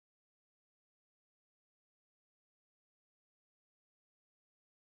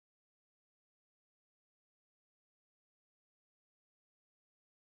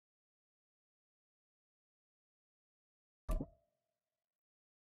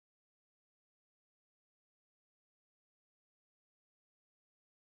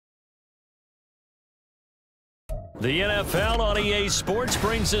The NFL on EA Sports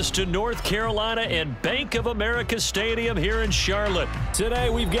brings us to North Carolina and Bank of America Stadium here in Charlotte. Today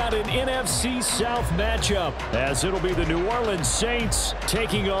we've got an NFC South matchup as it'll be the New Orleans Saints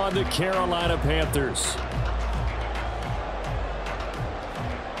taking on the Carolina Panthers.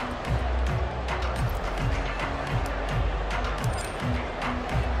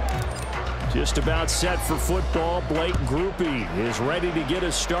 Just about set for football. Blake Groupie is ready to get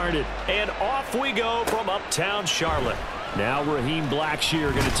us started. And off we go from uptown Charlotte. Now Raheem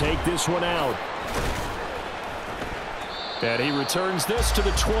Blackshear going to take this one out. And he returns this to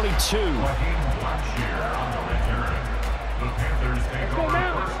the 22. Raheem Blackshear on the return. The Panthers take over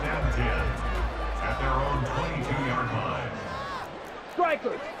first and 10 at their own 22-yard line.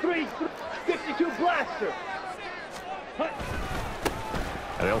 Striker, 3-52 blaster.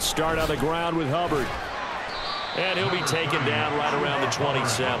 And they'll start on the ground with Hubbard. And he'll be taken down right around the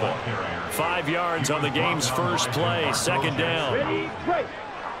 27. 5 yards on the game's first play. Second down. Ready, break.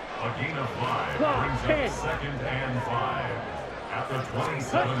 A gain of 5 brings up second and 5 at the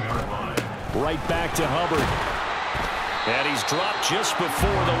 27-yard line. Right back to Hubbard. And he's dropped just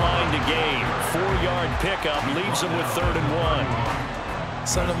before the line to gain. 4-yard pickup leaves him with 3rd and 1.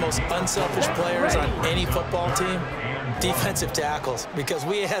 Some of the most unselfish players on any football team, defensive tackles, because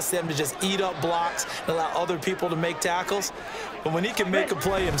we ask them to just eat up blocks and allow other people to make tackles. But when he can make a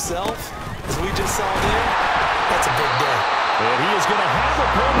play himself, as we just saw there, that's a big day. And he is going to have a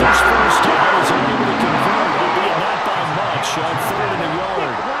Panthers first down as they're able to convert, albeit not by much, on 3rd and a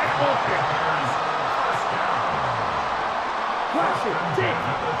yard.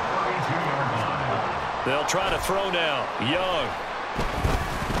 They'll try to throw now. Young.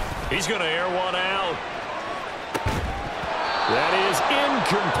 He's going to air one out. That is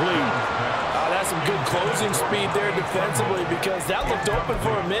incomplete. That's some good closing speed there defensively because that looked open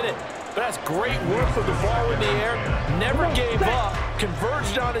for a minute. But that's great work with the ball in the air. Never gave up,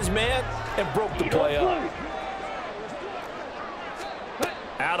 converged on his man, and broke the play up.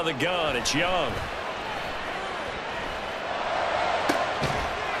 Out of the gun, it's Young.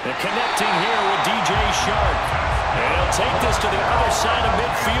 And connecting here with DJ Shark. And he'll take this to the other side of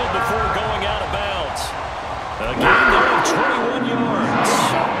midfield before going out of bounds. A gain there of 21 yards.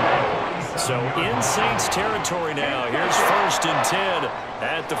 So in Saints territory now. Here's 1st and 10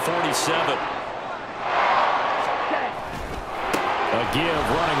 at the 47. A give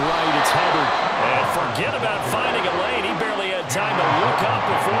running right. It's Hubbard. And forget about finding a lane. He barely had time to look up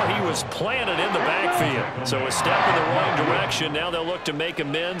before he was planted in the backfield. So a step in the wrong direction. Now they'll look to make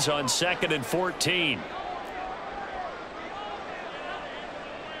amends on 2nd and 14.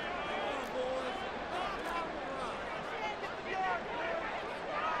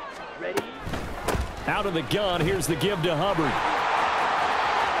 Ready? Out of the gun, here's the give to Hubbard.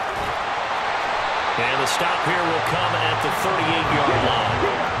 And the stop here will come at the 38-yard line.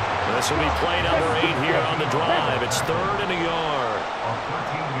 This will be play number 8 here on the drive. It's 3rd and a yard.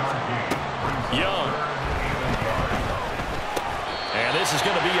 Young. And this is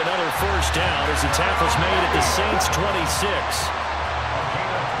going to be another first down as the tackle's made at the Saints' 26.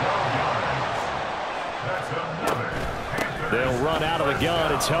 They'll run out of the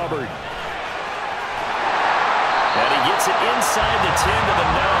gun. It's Hubbard. And he gets it inside the 10 to the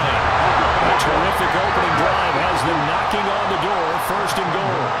 9. A terrific opening drive has them knocking on the door. 1st and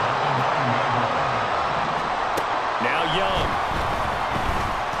goal. Now Young.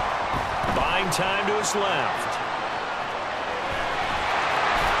 Buying time to his left.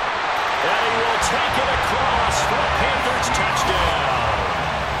 And he will take it across for a Panthers touchdown.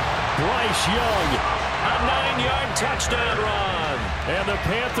 Bryce Young. A 9-yard touchdown run. And the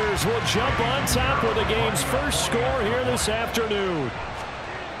Panthers will jump on top with the game's first score here this afternoon.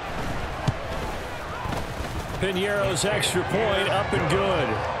 Piñeiro's extra point up and good.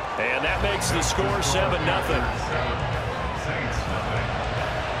 And that makes the score 7-0.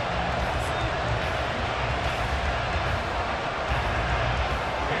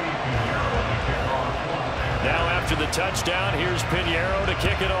 Now after the touchdown, here's Piñeiro to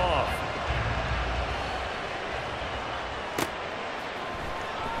kick it off.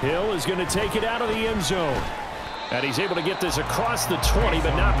 Hill is going to take it out of the end zone. And he's able to get this across the 20,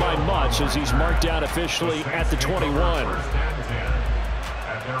 but not by much as he's marked out officially at the 21.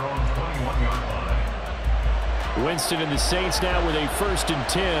 Winston and the Saints now with a 1st and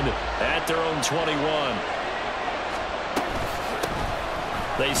 10 at their own 21.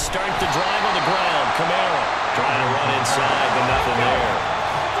 They start the drive on the ground. Kamara trying to run inside, but nothing there.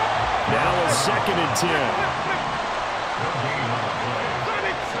 Now a 2nd and 10.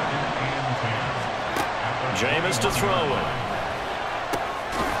 Jameis to throw it.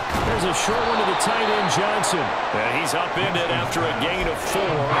 Throws a short one to the tight end, Johnson. And he's upended after a gain of 4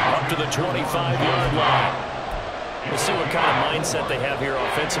 up to the 25-yard line. We'll see what kind of mindset they have here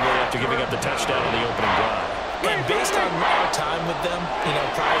offensively after giving up the touchdown on the opening drive. And based on our time with them,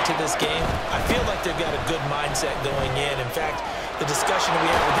 prior to this game, I feel like they've got a good mindset going in. In fact, the discussion we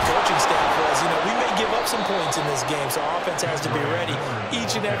had with the coaching staff was, we may give up some points in this game, so our offense has to be ready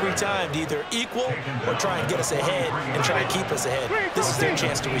each and every time to either equal or try and get us ahead and try and keep us ahead. This is their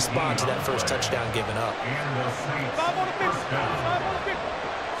chance to respond to that first touchdown given up.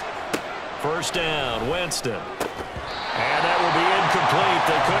 First down, Winston. And that will be incomplete.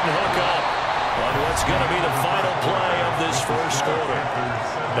 They couldn't hook up on what's going to be the final play of this first quarter.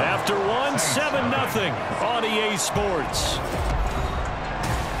 After 1, 7-0 on EA Sports.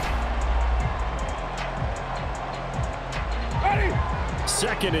 Ready.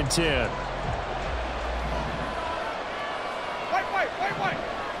 2nd and 10. Wait.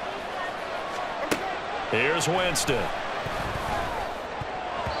 Here's Winston.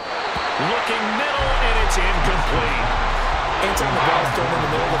 Looking middle, and it's incomplete. Anytime the ball's thrown in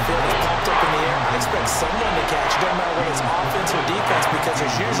the middle of the field, it's popped up in the air, I expect someone to catch. It doesn't matter whether it's offense or defense, because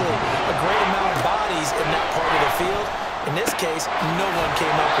there's usually a great amount of bodies in that part of the field. In this case, no one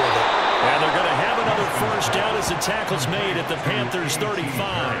came up with it. And they're going to have another first down as the tackle's made at the Panthers'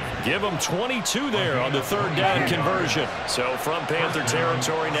 35. Give them 22 there on the 3rd down conversion. So from Panther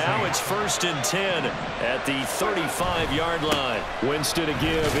territory now, it's 1st and 10 at the 35-yard line. Winston to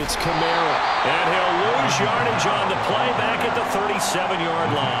give, it's Kamara. And he'll lose yardage on the play back at the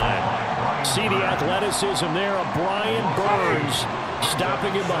 37-yard line. See the athleticism there of Brian Burns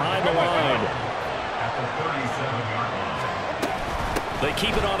stopping him behind the line. At the 37-yard line. They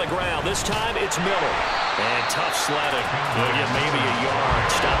keep it on the ground. This time it's Miller. And tough sledding. They'll get maybe a yard.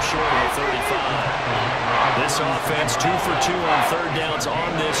 Stop short of the 35. This offense 2 for 2 on 3rd downs on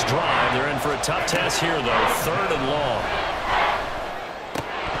this drive. They're in for a tough test here, though. 3rd and long.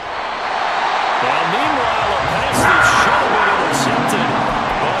 Now, meanwhile, a pass that should have been intercepted.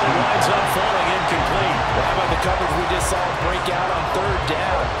 But it winds up falling incomplete. Well, how about the coverage we just saw break out on 3rd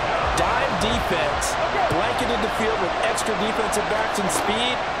down? Dime defense, blanketed the field with extra defensive backs and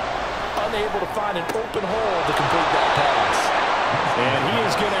speed, unable to find an open hole to complete that pass. And he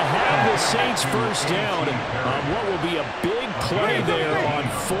is going to have the Saints first down on what will be a big play there on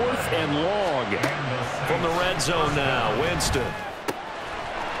 4th and long. From the red zone now, Winston.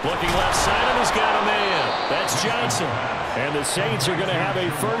 Looking left side, and he's got a man. That's Johnson. And the Saints are going to have a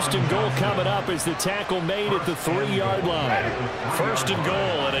 1st and goal coming up as the tackle made at the 3-yard line. 1st and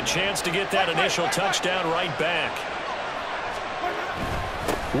goal, and a chance to get that initial touchdown right back.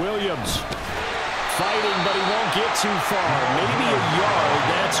 Williams fighting, but he won't get too far. Maybe a yard,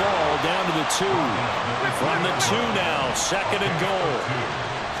 that's all, down to the 2. From the 2 now, 2nd and goal.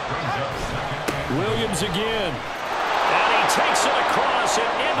 Williams again. And he takes it across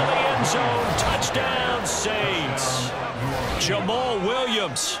and into the end zone. Touchdown, Saints. Jamal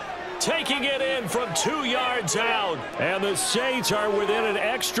Williams taking it in from 2 yards out. And the Saints are within an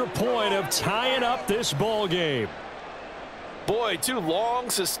extra point of tying up this ball game. Boy, 2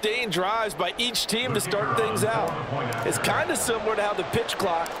 long, sustained drives by each team to start things out. It's kind of similar to how the pitch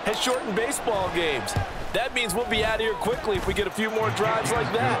clock has shortened baseball games. That means we'll be out of here quickly if we get a few more drives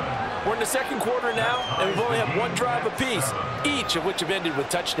like that. We're in the 2nd quarter now, and we've only had 1 drive apiece, each of which have ended with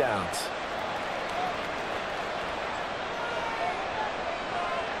touchdowns.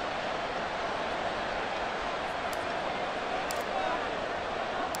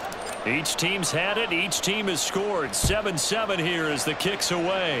 Each team's had it. Each team has scored. 7-7 here as the kick's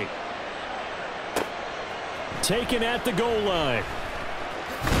away. Taken at the goal line.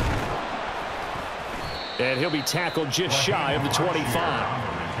 And he'll be tackled just shy of the 25.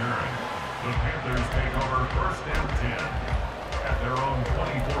 The Panthers take over 1st and 10 at their own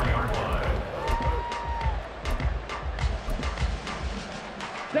 24-yard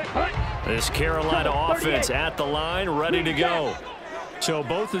line. This Carolina offense at the line, ready to go. So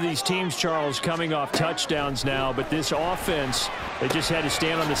both of these teams, Charles, coming off touchdowns now, but this offense, they just had to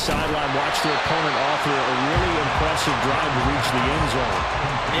stand on the sideline, watch their opponent offer a really impressive drive to reach the end zone.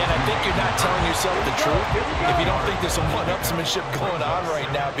 Yeah, and I think you're not telling yourself the truth if you don't think there's some one-upsmanship going on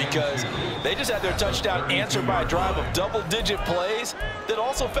right now, because they just had their touchdown answered by a drive of double-digit plays that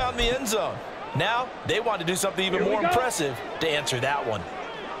also found the end zone. Now, they want to do something even more impressive to answer that one.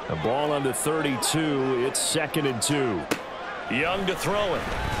 The ball under 32, it's 2nd and 2. Young to throw it.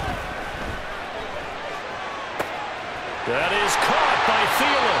 That is caught by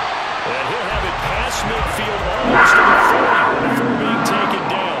Thielen. And he'll have it past midfield almost to the 40 before being taken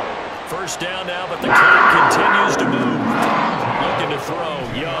down. First down now, but the clock continues to move. Looking to throw,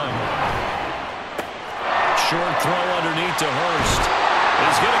 Young. to Hurst.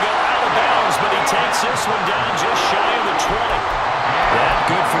 He's going to go out of bounds, but he takes this one down just shy of the 20. That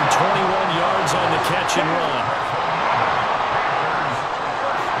good for 21 yards on the catch and run.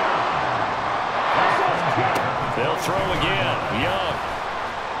 They'll throw again. Young.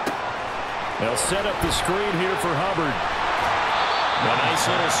 They'll set up the screen here for Hubbard. A nice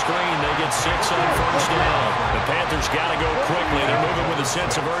little screen. They get 6 on first down. The Panthers got to go quickly. They're moving with a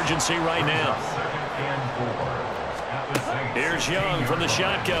sense of urgency right now. Here's Young from the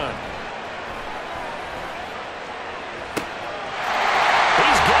shotgun.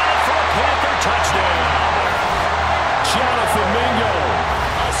 He's got it for a Panther touchdown. Jonathan Mingo.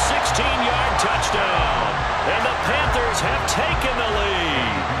 A 16-yard touchdown. And the Panthers have taken the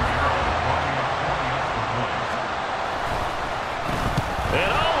lead.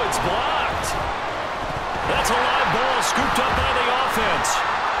 And oh, it's blocked. That's a live ball scooped up by the offense.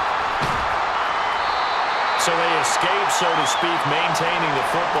 So they escape, so to speak, maintaining the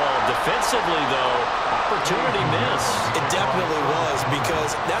football. Defensively, though, opportunity miss. It definitely was,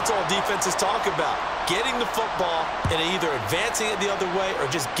 because that's all defenses talk about. Getting the football and either advancing it the other way or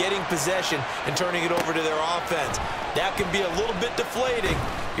just getting possession and turning it over to their offense. That can be a little bit deflating.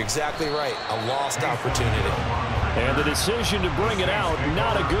 You're exactly right. A lost opportunity. And the decision to bring it out,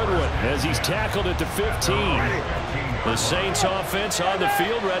 not a good one, as he's tackled at the 15. The Saints offense on the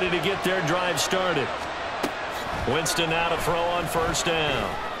field, ready to get their drive started. Winston now to throw on first down.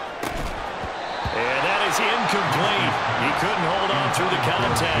 And that is incomplete. He couldn't hold on through the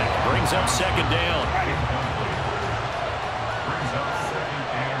contact. Brings up second down.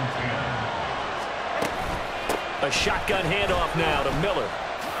 A shotgun handoff now to Miller.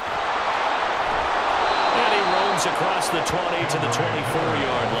 And he roams across the 20 to the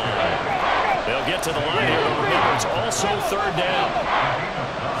 24-yard line. They'll get to the line here, but remember, it's also third down.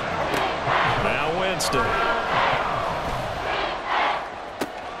 Now Winston.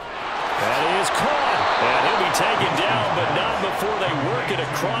 That is caught. And he'll be taken down, but not before they work it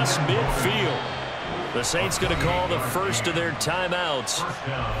across midfield. The Saints going to call the first of their timeouts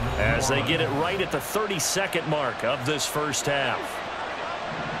as they get it right at the 32nd mark of this first half.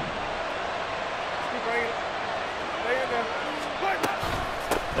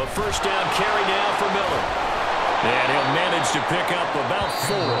 A first down carry now for Miller. And he'll manage to pick up about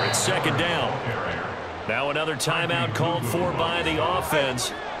 4 at second down. Now another timeout called for by the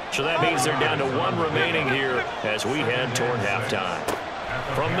offense. So that means they're down to 1 remaining here as we head toward halftime.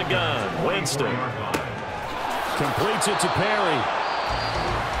 From the gun, Winston. Completes it to Perry.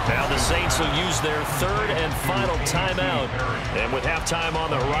 Now the Saints will use their third and final timeout. And with halftime on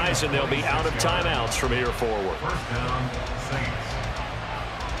the horizon, they'll be out of timeouts from here forward. First down, Saints.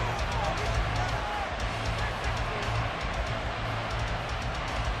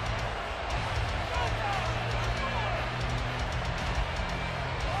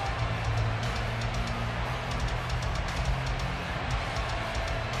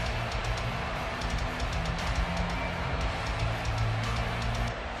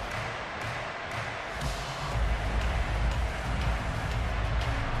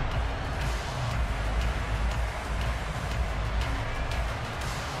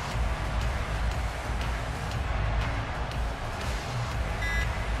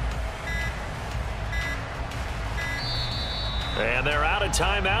 And they're out of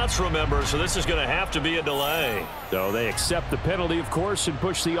timeouts, remember, so this is going to have to be a delay. So they accept the penalty, of course, and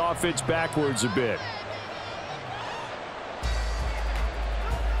push the offense backwards a bit.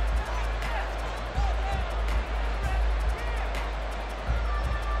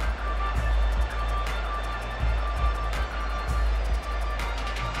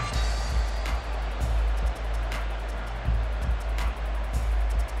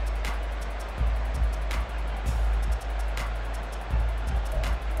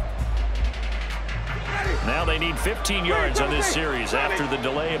 Now they need 15 yards on this series after the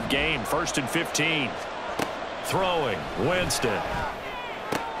delay of game. 1st and 15. Throwing, Winston.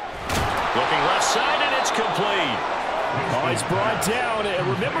 Looking left side, and it's complete. Oh, he's brought down. And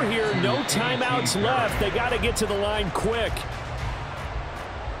remember here, no timeouts left. They got to get to the line quick.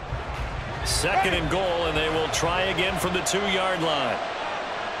 2nd and goal, and they will try again from the 2-yard line.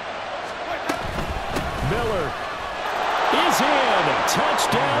 Miller is in.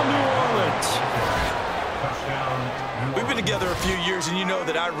 Touchdown, New Orleans. We've been together a few years, and you know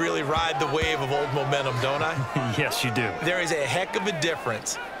that I really ride the wave of old momentum, don't I? Yes, you do. There is a heck of a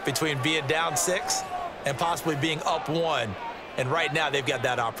difference between being down 6 and possibly being up 1. And right now, they've got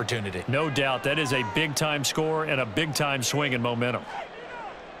that opportunity. No doubt. That is a big-time score and a big-time swing in momentum.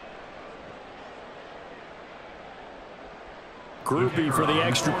 Groupie for the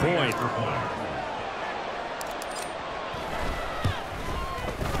extra point.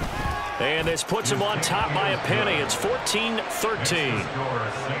 And this puts them on top by a penny. It's 14-13. 14,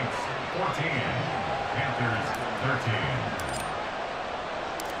 Panthers 13.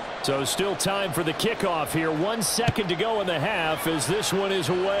 So still time for the kickoff here. 1 second to go in the half as this one is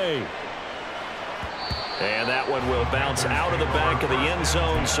away. And that one will bounce out of the back of the end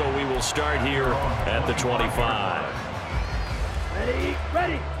zone, so we will start here at the 25. Ready,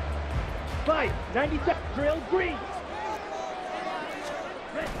 ready. Fight, 90 seconds, drill, green.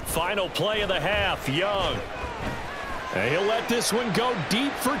 Final play of the half, Young. And he'll let this one go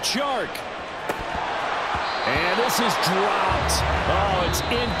deep for Chark. And this is dropped. Oh, it's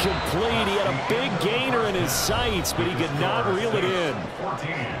incomplete. He had a big gainer in his sights, but he could not reel it in.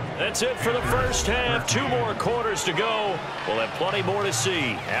 That's it for the first half. 2 more quarters to go. We'll have plenty more to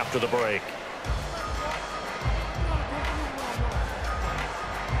see after the break.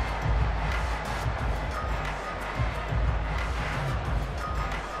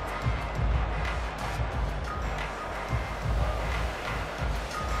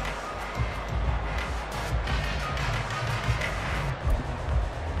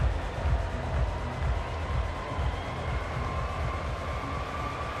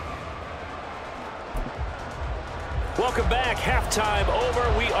 Welcome back. Halftime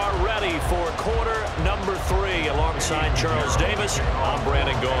over. We are ready for quarter number 3. Alongside Charles Davis, I'm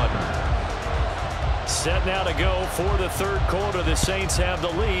Brandon Gordon. Set now to go for the third quarter. The Saints have the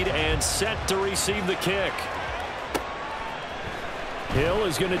lead and set to receive the kick. Hill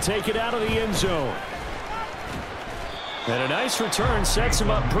is going to take it out of the end zone. And a nice return sets him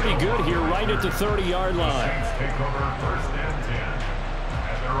up pretty good here right at the 30-yard line. Take over first and 10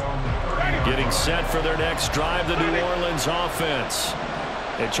 at their own 30. Getting set for their next drive, the New Orleans offense.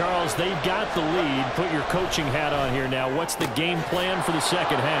 And Charles, they've got the lead. Put your coaching hat on here now. What's the game plan for the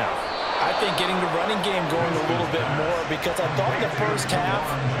second half? I think getting the running game going a little bit more, because I thought in the first half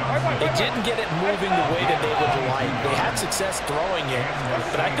they didn't get it moving the way that they would like. They had success throwing it,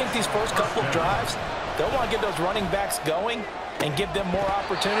 but I think these first couple of drives, they'll want to get those running backs going and give them more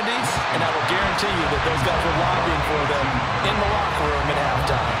opportunities, and I will guarantee you that those guys were lobbying for them in the locker room at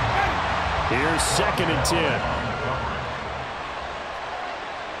halftime. Here's 2nd and 10.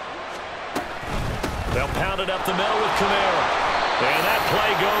 They'll pound it up the middle with Kamara. And that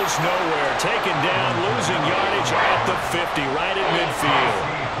play goes nowhere. Taken down, losing yardage at the 50, right at midfield.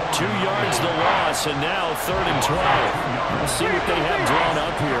 2 yards the loss, and now 3rd and 12. Let's see what they have drawn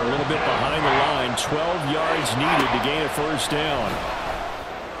up here. A little bit behind the line. 12 yards needed to gain a first down.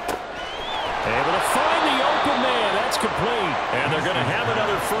 Able to find the open man. That's complete. And they're going to have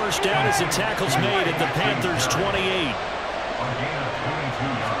another first down as the tackle's made at the Panthers' 28.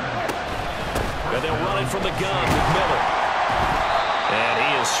 And they'll run it from the gun with Miller. And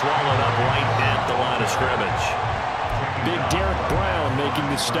he is swallowed up right at the line of scrimmage. Big Derek Brown making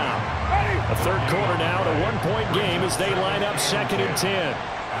the stop. A third quarter now, a 1-point game as they line up 2nd and 10.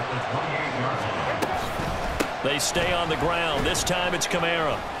 They stay on the ground. This time it's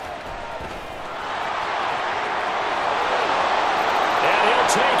Kamara. And he'll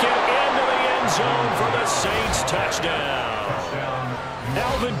take it into the end zone for the Saints touchdown.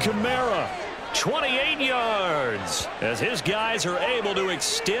 Alvin Kamara. 28 yards as his guys are able to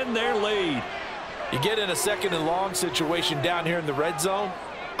extend their lead. You get in a 2nd and long situation down here in the red zone,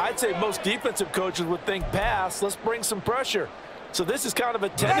 I'd say most defensive coaches would think pass, let's bring some pressure. So this is kind of a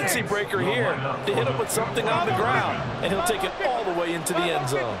tendency breaker here to hit him with something on the ground, and he'll take it all the way into the end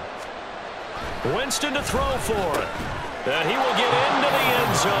zone. Winston to throw for it. And he will get into the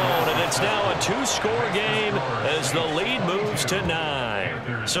end zone, and it's now a 2-score game as the lead moves to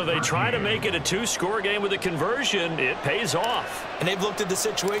 9. So they try to make it a 2-score game with a conversion. It pays off. And they've looked at the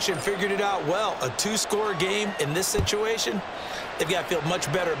situation, figured it out well. A 2-score game in this situation, they've got to feel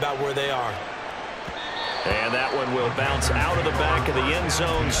much better about where they are. And that one will bounce out of the back of the end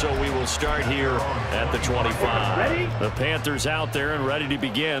zone, so we will start here at the 25. The Panthers out there and ready to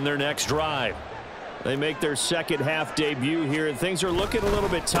begin their next drive. They make their second half debut here, and things are looking a little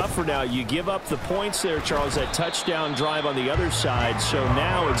bit tougher now. You give up the points there, Charles, that touchdown drive on the other side. So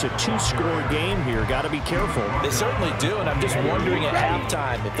now it's a 2-score game here. Got to be careful. They certainly do, and I'm just wondering at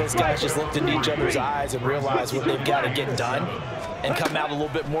halftime if those guys just looked into each other's eyes and realized what they've got to get done and come out a little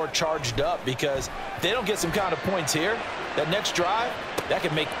bit more charged up, because if they don't get some kind of points here, that next drive, that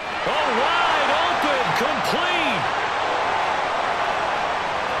could make... Oh, wide open, complete.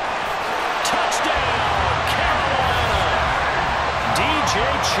 Touchdown, Carolina.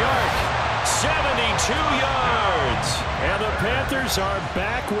 Chark, 72 yards. And the Panthers are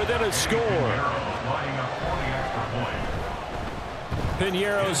back within a score.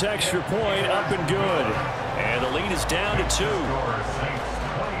 Piñeiro's extra point up and good. And the lead is down to 2.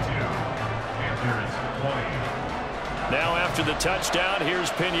 Now after the touchdown, here's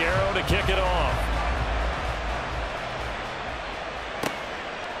Pinheiro to kick it off.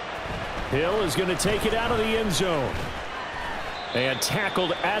 Hill is going to take it out of the end zone. And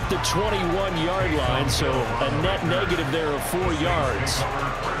tackled at the 21-yard line, so a net negative there of 4 yards.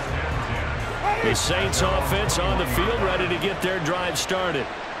 The Saints offense on the field, ready to get their drive started.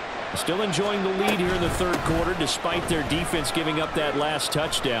 Still enjoying the lead here in the third quarter, despite their defense giving up that last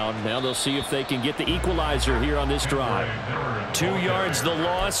touchdown. Now they'll see if they can get the equalizer here on this drive. 2 yards the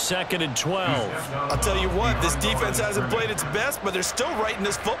loss, 2nd and 12. I'll tell you what, this defense hasn't played its best, but they're still right in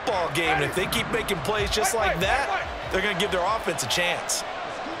this football game. And if they keep making plays just like that, they're going to give their offense a chance.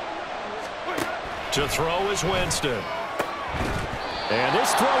 To throw is Winston. And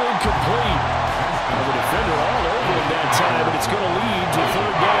this throw incomplete. The defender all over him that time, but it's going to lead to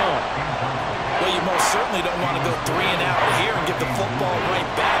 3rd down. Well, you most certainly don't want to go 3 and out here and get the football right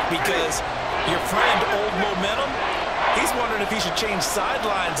back, because your friend, Old Momentum, he's wondering if he should change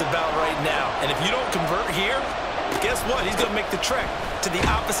sidelines about right now. And if you don't convert here, guess what? He's going to make the trek to the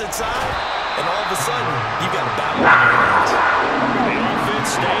opposite side, and all of a sudden, you've got a battle on your hands. The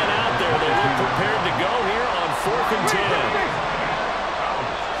offense staying out there. They look prepared to go here on 4th and 10.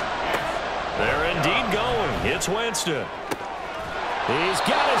 They're indeed going. It's Winston. He's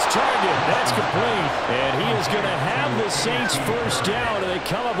got his target. That's complete. And he is going to have the Saints first down, and they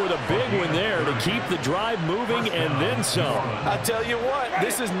come up with a big one there to keep the drive moving and then some. I tell you what,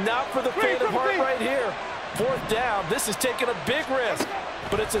 this is not for the faint of heart right here. 4th down, this is taking a big risk.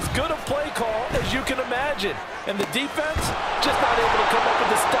 But it's as good a play call as you can imagine. And the defense just not able to come up with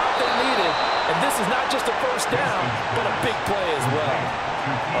the stop they needed. And this is not just a first down, but a big play as well.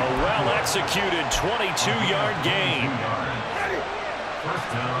 A well-executed 22-yard gain.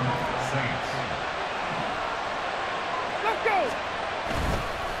 First down, Saints. Let's go.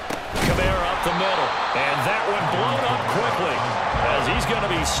 Kamara up the middle. And that one blown up quickly, as he's going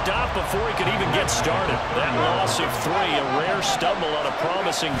to be stopped before he could even get started. That loss of 3, a rare stumble on a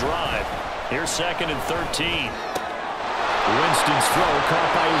promising drive. Here's 2nd and 13. Winston's throw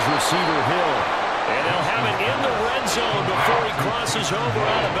caught by his receiver, Hill. And they'll have it in the red zone before he crosses over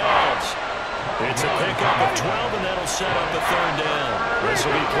out of bounds. It's a pickup of 12, and that'll set up the 3rd down. This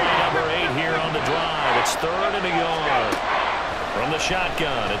will be play number 8 here on the drive. It's 3rd and a yard. From the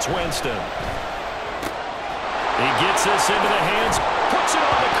shotgun, it's Winston. He gets this into the hands, puts it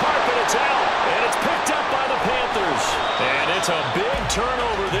on the carpet, it's out, and it's picked up by the Panthers. And it's a big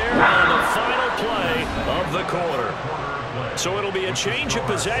turnover there on the final play of the quarter. So it'll be a change of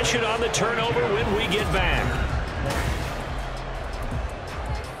possession on the turnover when we get back.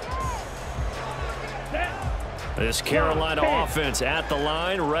 This Carolina offense at the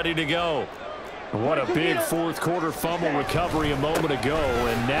line, ready to go. What a big fourth quarter fumble recovery a moment ago,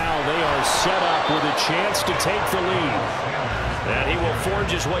 and now they are set up with a chance to take the lead. And he will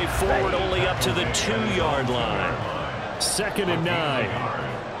forge his way forward only up to the 2-yard line. 2nd and 9.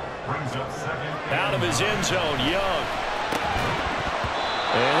 Out of his end zone, Young.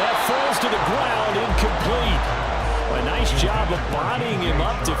 And that falls to the ground, incomplete. A nice job of bodying him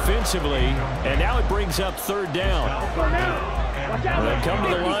up defensively, and now it brings up 3rd down. They come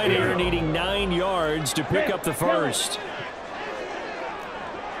to the line here needing 9 yards to pick up the first.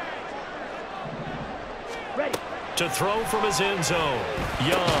 To throw from his end zone,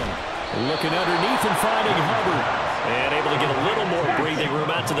 Young. Looking underneath and finding Hubbard. And able to get a little more breathing room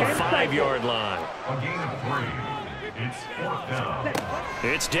out to the 5-yard line. A gain of 3. It's 4th down.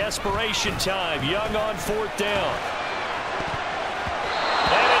 It's desperation time. Young on 4th down.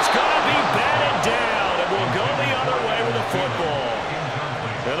 And it's going to be batted down. And we'll go the other way with the football.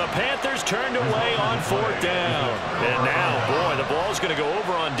 And the Panthers turned away on 4th down. And now, boy, the ball's going to go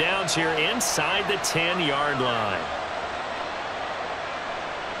over on downs here inside the 10-yard line.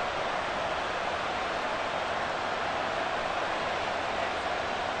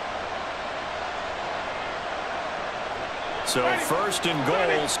 So 1st and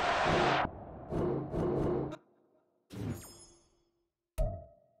goals.